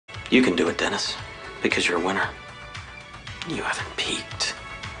You can do it, Dennis, because you're a winner. You haven't peaked.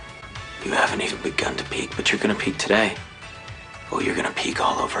 You haven't even begun to peak, but you're gonna peak today. Oh, you're gonna peak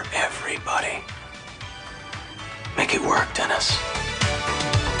all over everybody. Make it work, Dennis.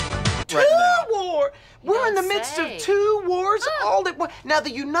 We're in the midst of 2 wars all at once. Now, the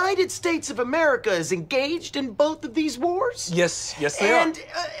United States of America is engaged in both of these wars? Yes, they are. And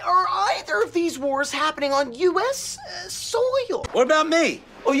are either of these wars happening on U.S. Soil? What about me?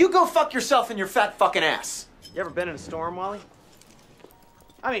 Oh, you go fuck yourself in your fat fucking ass. You ever been in a storm, Wally?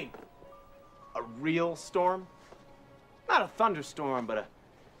 I mean, a real storm? Not a thunderstorm, but a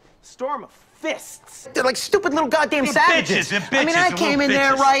storm of fists. They're like stupid little goddamn savages. They're bitches, I mean, I came in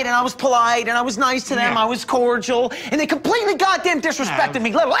there, right, and I was polite, and I was nice to them, I was cordial, and they completely goddamn disrespected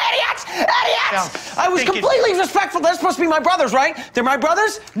me. Little idiots! Idiots! I was completely respectful. They're supposed to be my brothers, right? They're my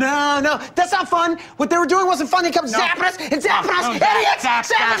brothers? No, that's not fun. What they were doing wasn't fun. They kept zapping us and zapping us. Idiots!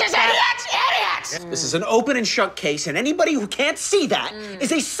 Savages! Idiots! This is an open and shut case, and anybody who can't see that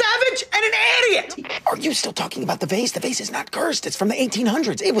is a savage and an idiot! Are you still talking about the vase? The vase is not cursed. It's from the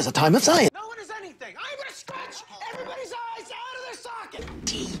 1800s. It was a time of science. No one is anything. I'm gonna scratch everybody's eyes out of their socket.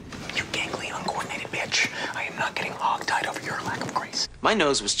 D, you gangly, uncoordinated bitch. I am not getting hog-tied over your lack of grace. My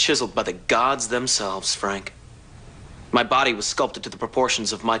nose was chiseled by the gods themselves, Frank. My body was sculpted to the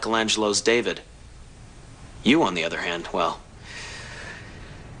proportions of Michelangelo's David. You, on the other hand, well,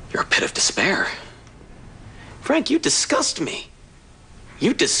 you're a pit of despair. Frank, you disgust me.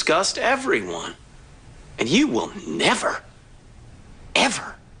 You disgust everyone. And you will never,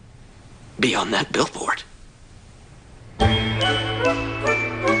 ever be on that billboard.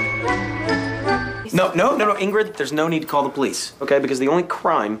 No, Ingrid, there's no need to call the police, okay? Because the only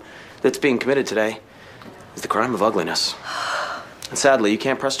crime that's being committed today is the crime of ugliness. And sadly, you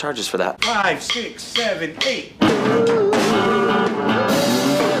can't press charges for that. 5, 6, 7, 8.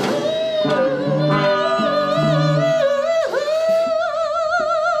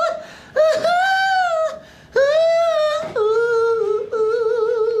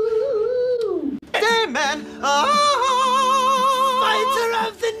 Fighter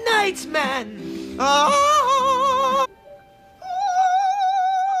of the night, man!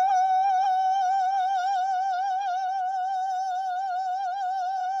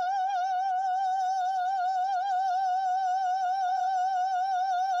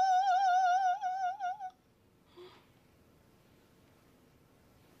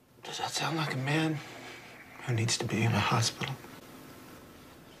 Does that sound like a man who needs to be in a hospital?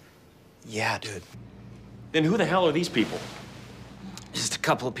 Yeah, dude. Then who the hell are these people? Just a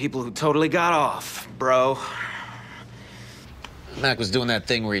couple of people who totally got off, bro. Mac was doing that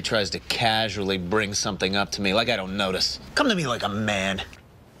thing where he tries to casually bring something up to me like I don't notice. Come to me like a man.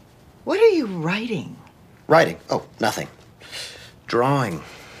 What are you writing? Writing? Oh, nothing. Drawing.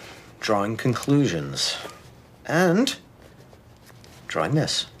 Drawing conclusions. And drawing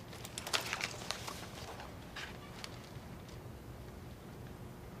this.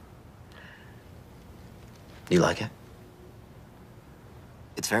 You like it?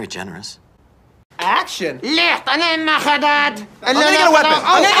 It's very generous. Action? ليه أنا ما خدت I'm gonna get a weapon.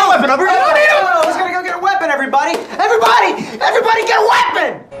 I'm gonna get a weapon. I was gonna go get a weapon, everybody. Everybody get a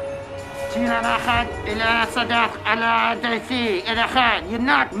weapon! أنا أخذ إلى صدق على ديسي إلى خان. You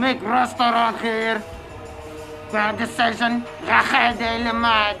not make restaurant here. Bad decision. غخد إلى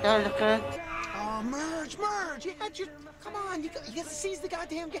ما دلك. Oh, merge. Come on, you got to seize the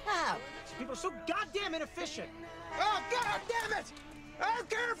goddamn gap. People are so goddamn inefficient. Oh, god damn it! I don't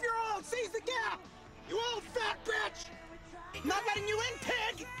care if you're old, seize the gap! You old fat bitch! Not letting you in,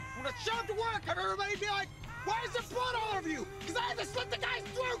 pig! I'm gonna show up to work, have everybody be like, why is there blood all over you? Because I had to slit the guy's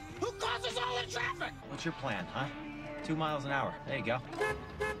throat who causes all the traffic! What's your plan, huh? 2 miles an hour. There you go.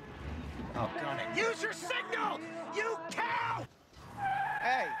 Oh, got it. Use your signal, you cow!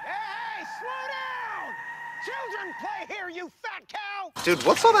 Hey, slow down! Children play here, you fat cow! Dude,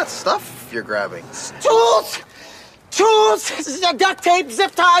 what's all that stuff you're grabbing? Tools! Duct tape,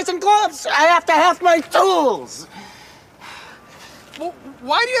 zip ties, and gloves. I have to have my tools. Well,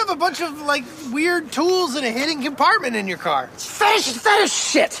 why do you have a bunch of, like, weird tools in a hidden compartment in your car? Fetish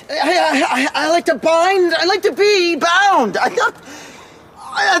shit. I like to bind. I like to be bound.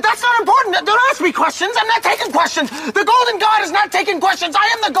 That's not important. Don't ask me questions. I'm not taking questions. The Golden God is not taking questions. I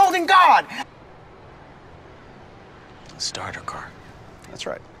am the Golden God. Starter car. That's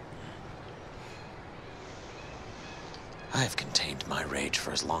right. I have contained my rage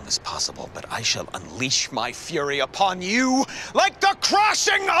for as long as possible, but I shall unleash my fury upon you like the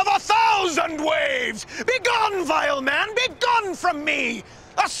crashing of 1,000 waves! Begone, vile man! Begone from me!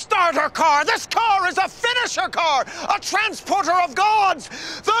 a starter car. This car is a finisher car, a transporter of gods,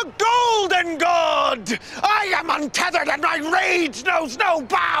 the golden god. I am untethered and my rage knows no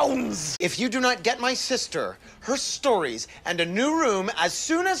bounds. If you do not get my sister her stories and a new room as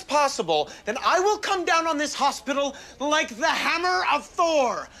soon as possible, then I will come down on this hospital like the hammer of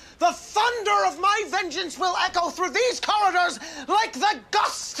Thor. The thunder of my vengeance will echo through these corridors like the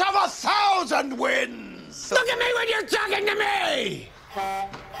gust of 1,000 winds. Look at me when you're talking to me.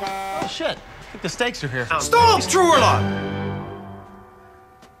 Oh, shit. I think the stakes are here. Stop, Truerlock!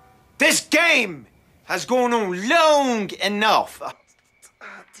 This game has gone on long enough.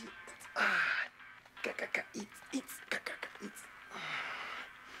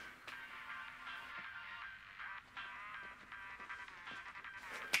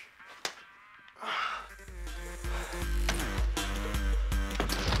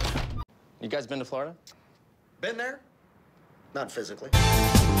 You guys been to Florida? Been there? Not physically.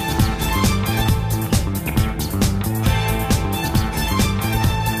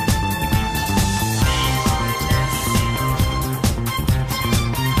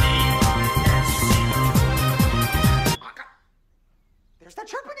 There's that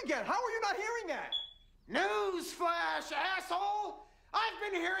chirping again. How are you not hearing that? Newsflash, asshole! I've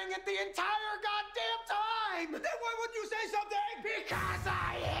been hearing it the entire goddamn time! Then why wouldn't you say something? Because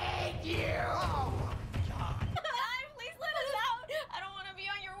I hate you! Oh my God. Please let us out! I don't want to be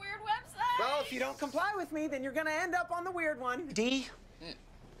on your weird website! Well, if you don't comply with me, then you're gonna end up on the weird one. Dee,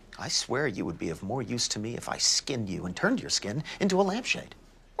 I swear you would be of more use to me if I skinned you and turned your skin into a lampshade.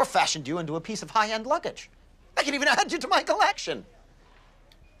 Or fashioned you into a piece of high-end luggage. I can even add you to my collection.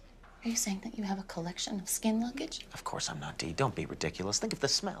 Are you saying that you have a collection of skin luggage? Of course I'm not, Dee. Don't be ridiculous. Think of the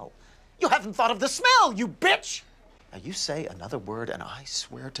smell. You haven't thought of the smell, you bitch! Now, you say another word, and I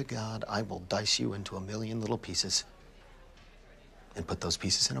swear to God, I will dice you into 1,000,000 little pieces and put those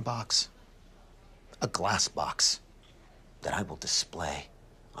pieces in a box. A glass box that I will display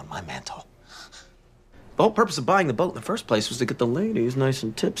on my mantle. The whole purpose of buying the boat in the first place was to get the ladies nice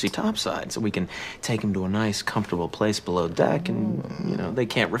and tipsy topside so we can take them to a nice, comfortable place below deck and, you know, they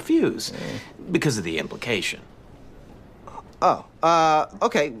can't refuse because of the implication. Oh,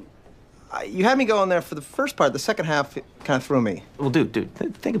 okay. You had me go in there for the first part. The second half kind of threw me. Well, dude,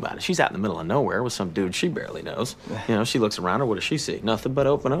 think about it. She's out in the middle of nowhere with some dude she barely knows. You know, she looks around her. What does she see? Nothing but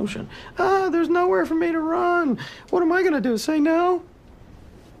open ocean. There's nowhere for me to run. What am I going to do? Say no?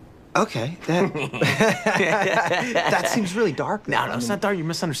 Okay, that that seems really dark. No, it's not dark. You're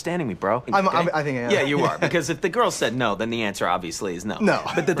misunderstanding me, bro. I think I am. Yeah, you are. Because if the girl said no, then the answer obviously is no. No.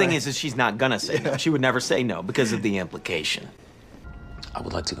 But the thing is she's not gonna say no. She would never say no because of the implication. I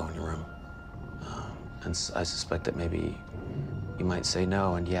would like to go in your room. And I suspect that maybe you might say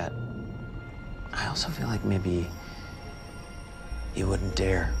no, and yet I also feel like maybe you wouldn't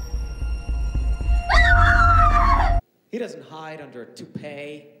dare. He doesn't hide under a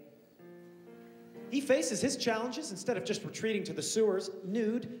toupee. He faces his challenges instead of just retreating to the sewers,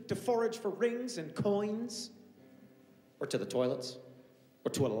 nude, to forage for rings and coins, or to the toilets,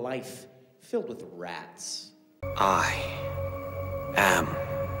 or to a life filled with rats. I am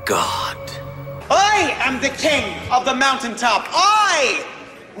God. I am the king of the mountaintop. I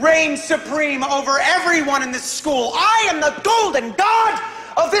reign supreme over everyone in this school. I am the golden god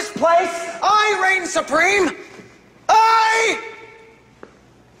of this place. I reign supreme. I